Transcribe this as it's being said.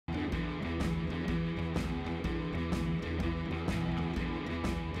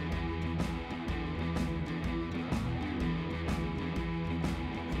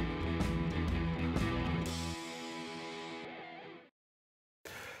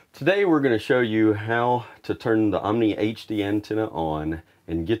Today we're going to show you how to turn the Omni HD antenna on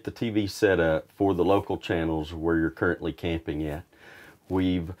and get the TV set up for the local channels where you're currently camping at.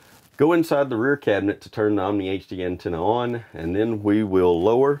 Go inside the rear cabinet to turn the Omni HD antenna on, and then we will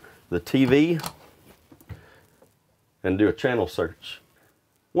lower the TV and do a channel search.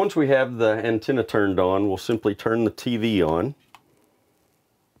 Once we have the antenna turned on, we'll simply turn the TV on.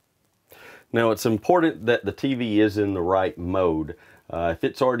 Now it's important that the TV is in the right mode. If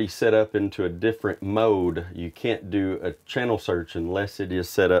it's already set up into a different mode, you can't do a channel search unless it is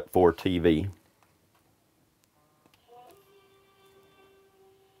set up for TV.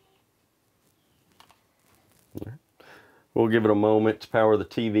 We'll give it a moment to power the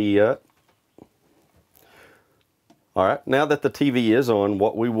TV up. Alright, now that the TV is on,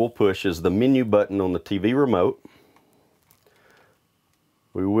 what we will push is the menu button on the TV remote.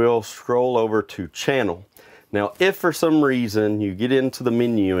 We will scroll over to channel. Now, if for some reason you get into the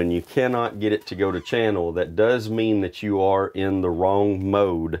menu and you cannot get it to go to channel, that does mean that you are in the wrong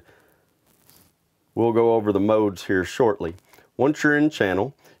mode. We'll go over the modes here shortly. Once you're in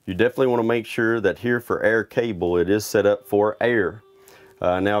channel, you definitely want to make sure that here for air cable, it is set up for air.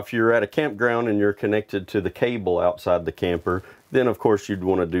 Now, if you're at a campground and you're connected to the cable outside the camper, then of course you'd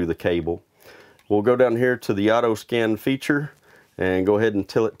want to do the cable. We'll go down here to the auto scan feature and go ahead and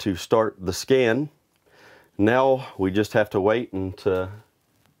tell it to start the scan. Now we just have to wait and to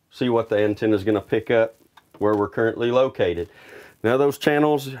see what the antenna is going to pick up where we're currently located. Now those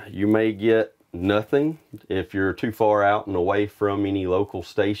channels, you may get nothing if you're too far out and away from any local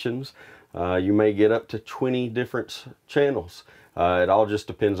stations. You may get up to 20 different channels. It all just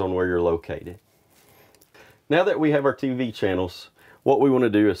depends on where you're located. Now that we have our TV channels, what we want to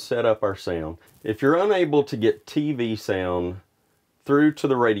do is set up our sound. If you're unable to get TV sound through to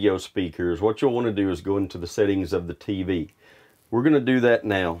the radio speakers, what you'll want to do is go into the settings of the TV. We're going to do that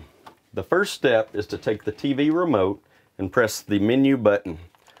now. The first step is to take the TV remote and press the menu button.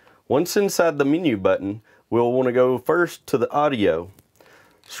 Once inside the menu button, we'll want to go first to the audio.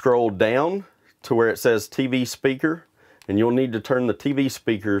 Scroll down to where it says TV speaker, and you'll need to turn the TV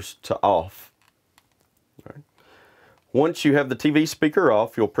speakers to off. All right. Once you have the TV speaker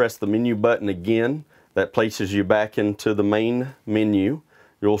off, you'll press the menu button again. That places you back into the main menu.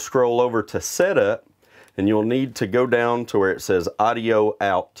 You'll scroll over to setup, and you'll need to go down to where it says audio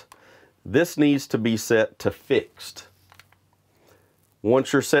out. This needs to be set to fixed.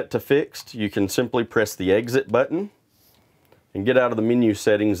 Once you're set to fixed, you can simply press the exit button and get out of the menu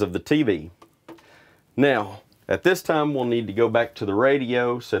settings of the TV. Now, at this time, we'll need to go back to the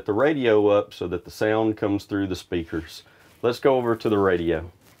radio, set the radio up so that the sound comes through the speakers. Let's go over to the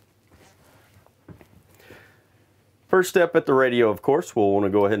radio. First step at the radio, of course, we'll want to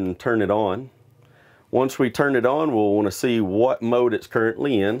go ahead and turn it on. Once we turn it on, we'll want to see what mode it's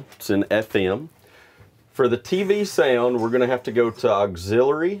currently in. It's in FM. For the TV sound, we're going to have to go to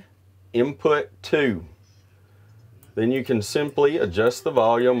auxiliary input 2. Then you can simply adjust the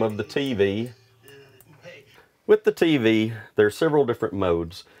volume of the TV. With the TV, there are several different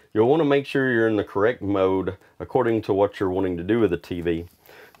modes. You'll want to make sure you're in the correct mode according to what you're wanting to do with the TV.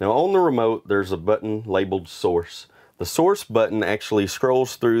 Now on the remote, there's a button labeled source. The source button actually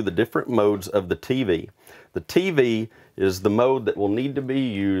scrolls through the different modes of the TV. The TV is the mode that will need to be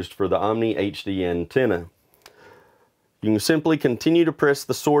used for the Omni HD antenna. You can simply continue to press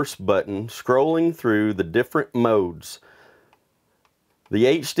the source button, scrolling through the different modes. The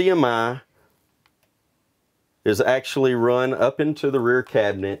HDMI is actually run up into the rear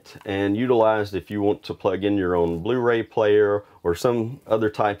cabinet and utilized if you want to plug in your own Blu-ray player or some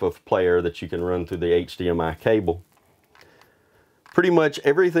other type of player that you can run through the HDMI cable. Pretty much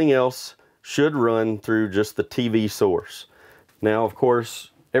everything else should run through just the TV source. Now, of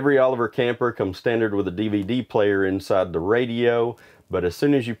course, every Oliver camper comes standard with a DVD player inside the radio, but as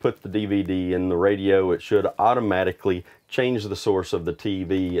soon as you put the DVD in the radio, it should automatically change the source of the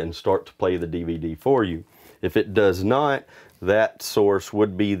TV and start to play the DVD for you. If it does not, that source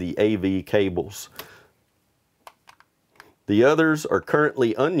would be the AV cables. The others are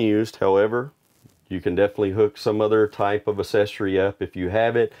currently unused, however. You can definitely hook some other type of accessory up if you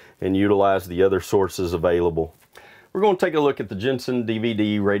have it and utilize the other sources available. We're going to take a look at the Jensen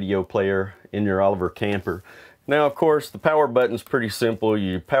DVD radio player in your Oliver camper. Now, of course, the power button is pretty simple.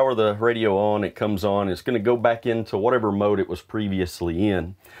 You power the radio on, it comes on. It's going to go back into whatever mode it was previously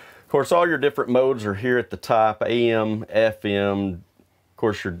in. Of course, all your different modes are here at the top: AM, FM. Of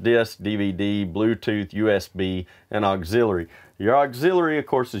course, your disc, DVD, Bluetooth, USB, and auxiliary. Your auxiliary, of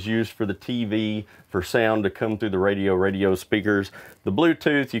course, is used for the TV, for sound to come through the radio speakers. The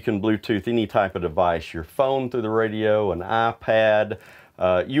Bluetooth, you can Bluetooth any type of device, your phone through the radio, an iPad.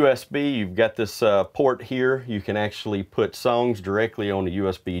 USB, you've got this port here. You can actually put songs directly on a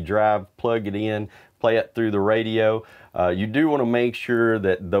USB drive, plug it in, play it through the radio. You do want to make sure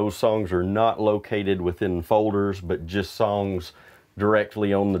that those songs are not located within folders, but just songs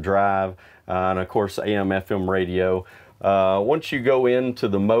directly on the drive. And of course, AM, FM radio. Once you go into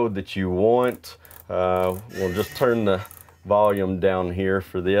the mode that you want, we'll just turn the volume down here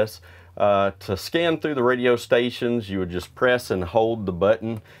for this. To scan through the radio stations, you would just press and hold the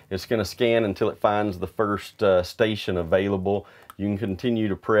button. It's going to scan until it finds the first station available. You can continue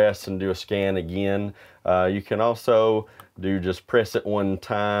to press and do a scan again. You can also just press it one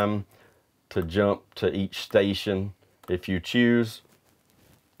time to jump to each station if you choose.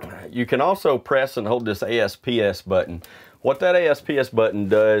 You can also press and hold this ASPS button. What that ASPS button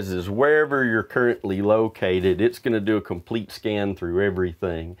does is wherever you're currently located, it's going to do a complete scan through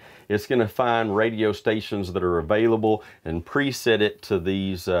everything. It's going to find radio stations that are available and preset it to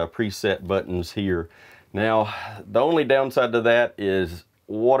these preset buttons here. Now, the only downside to that is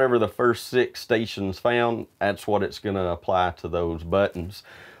whatever the first 6 stations found, that's what it's going to apply to those buttons.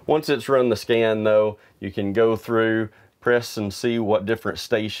 Once it's run the scan though, you can go through, press and see what different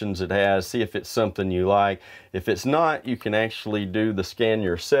stations it has, see if it's something you like. If it's not, you can actually do the scan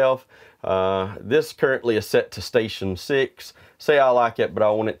yourself. This currently is set to station 6. Say I like it, but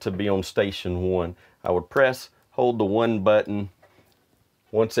I want it to be on station 1. I would press, hold the 1 button.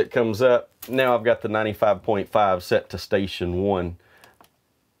 Once it comes up, now I've got the 95.5 set to station 1.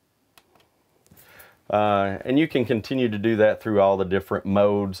 And you can continue to do that through all the different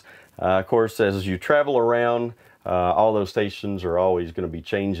modes. Of course, as you travel around, all those stations are always going to be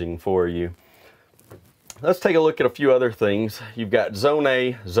changing for you. Let's take a look at a few other things. You've got Zone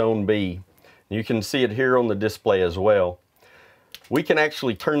A, Zone B. You can see it here on the display as well. We can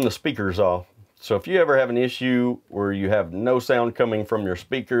actually turn the speakers off. So if you ever have an issue where you have no sound coming from your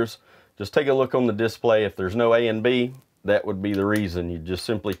speakers, just take a look on the display. If there's no A and B, that would be the reason. You just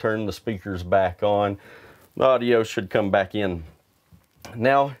simply turn the speakers back on. The audio should come back in.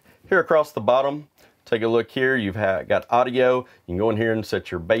 Now, here across the bottom, take a look here. You've got audio. You can go in here and set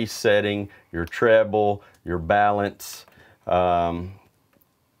your bass setting, your treble, your balance. Go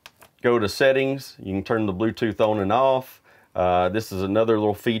to settings. You can turn the Bluetooth on and off. This is another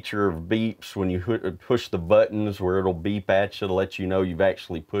little feature of beeps when you push the buttons where it'll beep at you to let you know you've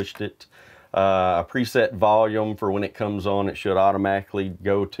actually pushed it. A preset volume for when it comes on, it should automatically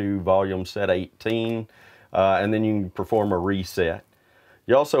go to volume set 18. And then you can perform a reset.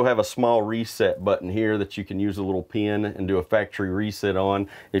 You also have a small reset button here that you can use a little pin and do a factory reset on.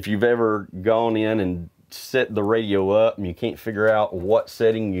 If you've ever gone in and set the radio up and you can't figure out what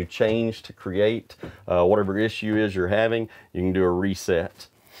setting you change to create whatever issue is you're having, you can do a reset.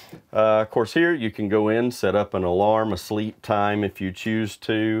 Of course, here you can go in, set up an alarm, a sleep time if you choose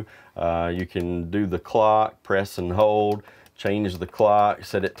to. You can do the clock, press and hold, change the clock,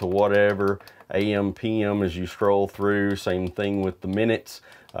 set it to whatever. AM, PM as you scroll through, same thing with the minutes.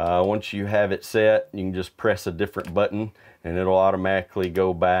 Once you have it set, you can just press a different button and it'll automatically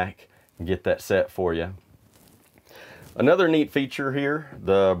go back and get that set for you. Another neat feature here,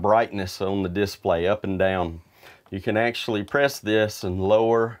 the brightness on the display up and down. You can actually press this and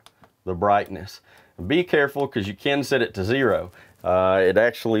lower the brightness. Be careful because you can set it to 0. It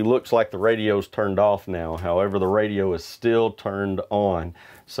actually looks like the radio's turned off now. However, the radio is still turned on.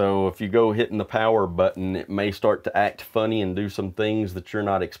 So if you go hitting the power button, it may start to act funny and do some things that you're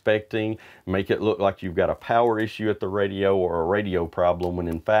not expecting. Make it look like you've got a power issue at the radio or a radio problem, when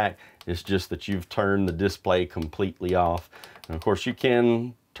in fact, it's just that you've turned the display completely off. And of course, you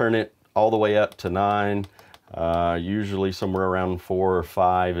can turn it all the way up to 9. Usually somewhere around 4 or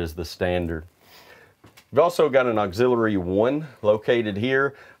 5 is the standard. We've also got an auxiliary 1 located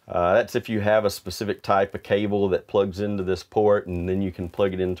here. That's if you have a specific type of cable that plugs into this port, and then you can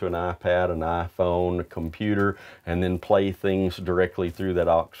plug it into an iPad, an iPhone, a computer, and then play things directly through that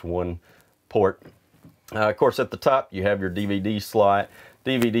aux 1 port. Of course, at the top you have your DVD slot.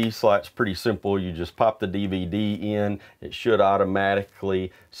 DVD slot's pretty simple. You just pop the DVD in. It should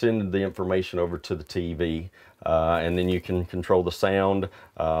automatically send the information over to the TV. And then you can control the sound,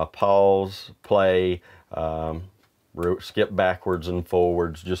 pause, play, skip backwards and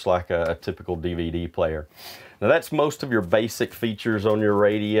forwards, just like a typical DVD player. Now that's most of your basic features on your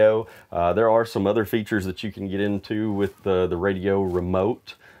radio. There are some other features that you can get into with the radio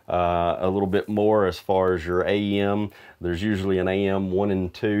remote. a little bit more as far as your AM. There's usually an AM 1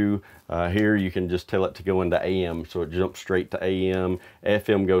 and 2. Here you can just tell it to go into AM, so it jumps straight to AM.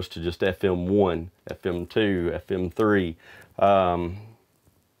 FM goes to just FM 1, FM 2, FM 3.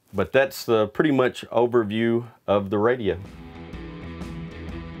 But that's the pretty much overview of the radio.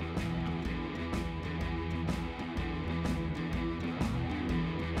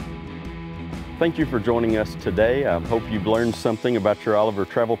 Thank you for joining us today. I hope you've learned something about your Oliver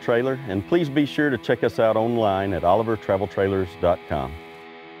travel trailer, and please be sure to check us out online at olivertraveltrailers.com.